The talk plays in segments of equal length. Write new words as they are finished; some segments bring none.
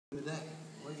That,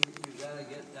 well, you got to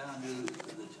get down to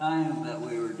the time that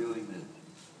we were doing this.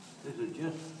 This is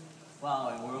just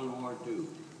following World War II.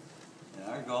 And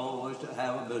our goal was to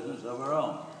have a business of our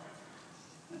own.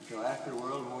 And so after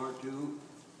World War II,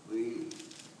 we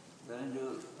got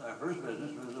into our first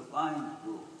business was a flying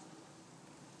school.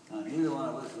 Now, neither one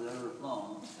of us has ever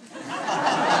flown.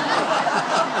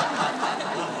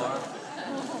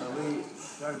 So we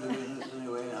started the business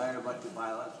anyway and hired a bunch of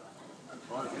pilots.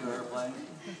 Bought a few airplanes.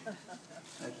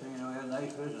 Next thing you know, we had a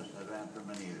nice business that ran for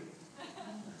many years.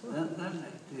 Then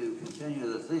to continue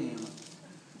the theme,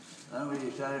 then we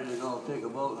decided to go take a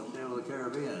boat and sail the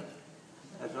Caribbean.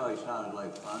 That's always sounded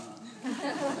like fun.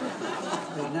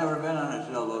 We'd never been on a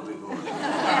sailboat before.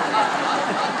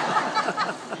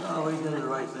 So we did the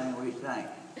right thing, we sank.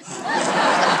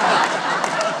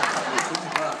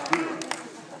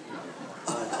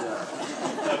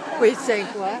 We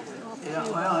sank what? Yeah,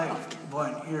 well,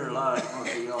 I hear a lot of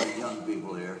mostly all the young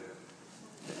people here.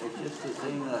 It's just the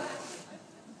thing that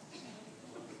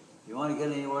you want to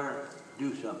get anywhere,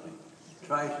 do something.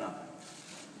 Try something.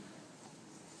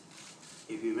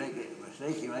 If you make a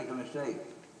mistake, you make a mistake.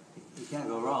 You can't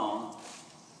go wrong.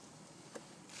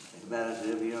 As bad as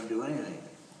if you don't do anything.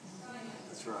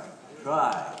 That's right.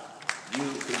 Try. You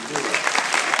can do it.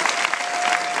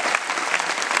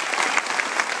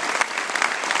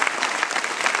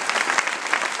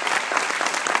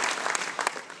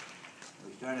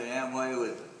 We started Amway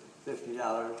with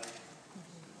 $50.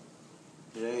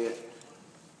 Today it's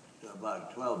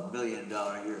about a $12 billion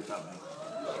a year company.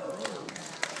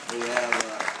 We have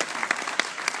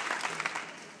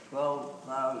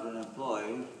 12,000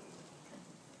 employees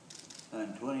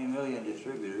and 20 million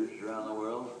distributors around the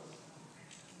world.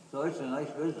 So it's a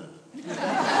nice business. We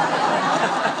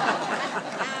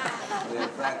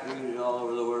have factories all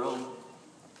over the world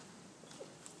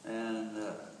and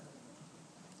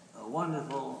a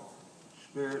wonderful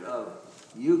spirit of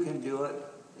you can do it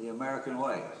the American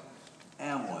way.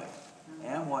 Amway.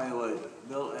 Amway was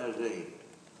built as a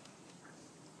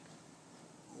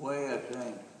way of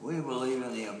saying, we believe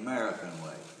in the American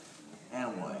way.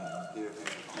 Amway. And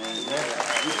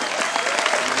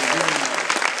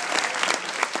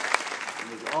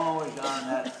it was always on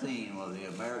that theme of the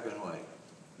American way.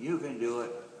 You can do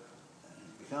it,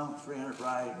 become free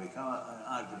enterprise, become an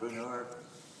entrepreneur,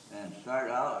 and start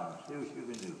out and see what you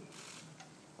can do.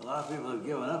 A lot of people have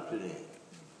given up today.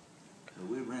 So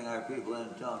we bring our people in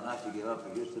and tell them not to give up,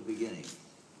 it's just the beginning.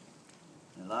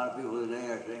 And a lot of people today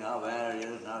are saying how bad it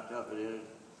is and how tough it is.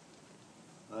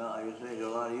 Well, I just say to a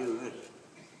lot of you, it's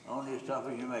only as tough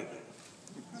as you make it.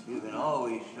 You can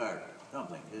always start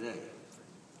something today.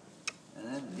 And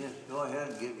then just go ahead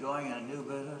and get going in a new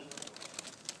business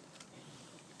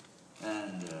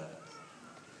and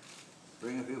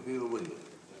bring a few people with you.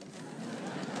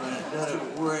 But instead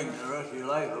of worrying the rest of your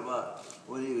life about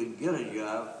whether you can get a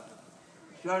job,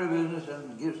 start a business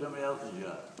and give somebody else a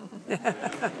job. Basic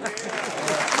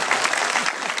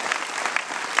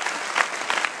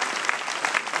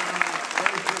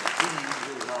thing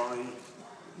is always,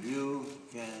 you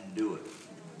can do it.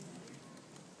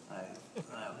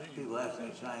 People ask me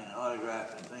to sign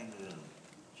autographs and things in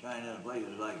China and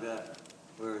places like that,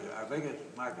 where our biggest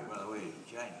market, by the way, is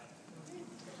China.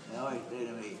 They always say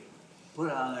to me,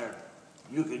 put on there,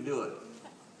 you can do it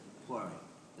for me.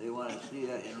 They want to see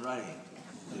that in writing.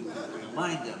 To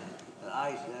remind them that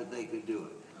I said they could do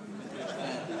it.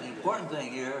 And the important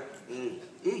thing here is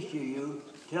each of you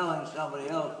telling somebody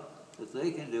else that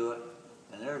they can do it,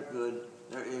 and they're good,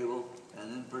 they're able, and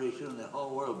then pretty soon the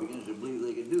whole world begins to believe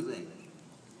they can do things.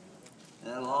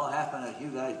 And that'll all happen as you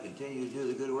guys continue to do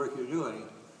the good work you're doing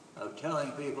of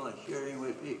telling people and sharing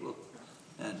with people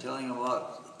and telling them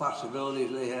about the possibilities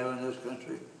they have in this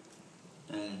country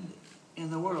and in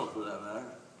the world for that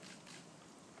matter.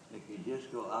 If you just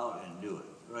go out and do it.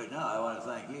 Right now, I want to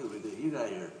thank you because you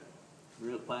guys are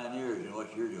real pioneers in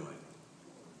what you're doing.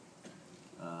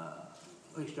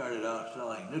 We started out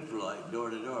selling Neutralite door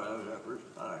to door. That was our first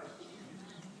product.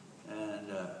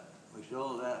 And we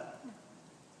sold that.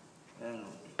 And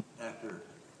after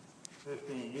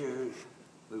 15 years,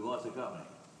 we bought the company.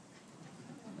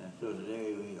 And so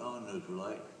today we own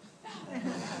Neutralite.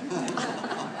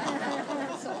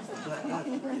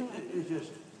 It's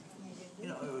just, you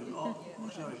know, it was all,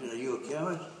 somebody said, are you a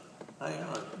chemist? I said,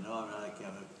 no, I'm not a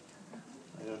chemist.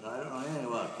 I don't know anything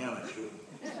about chemistry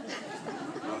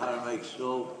or how to make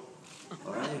soap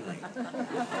or anything.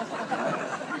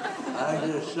 I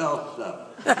just sell stuff.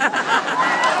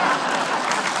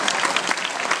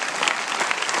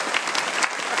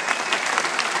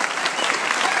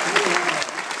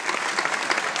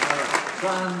 We have a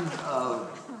son of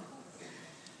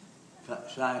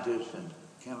scientists and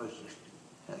chemists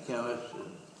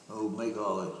who make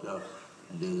all that stuff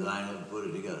and design it and put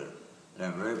it together. And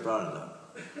I'm very proud of them.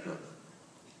 But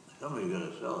somebody's got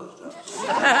to sell this stuff.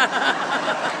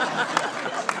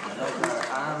 And that's our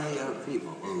army of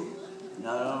people who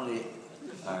not only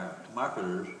are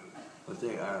marketers, but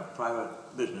they are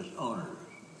private business owners.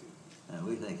 And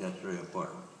we think that's very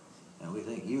important. And we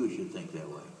think you should think that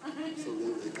way.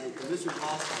 Absolutely. Thank you. Mr.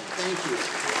 Paulson, thank you.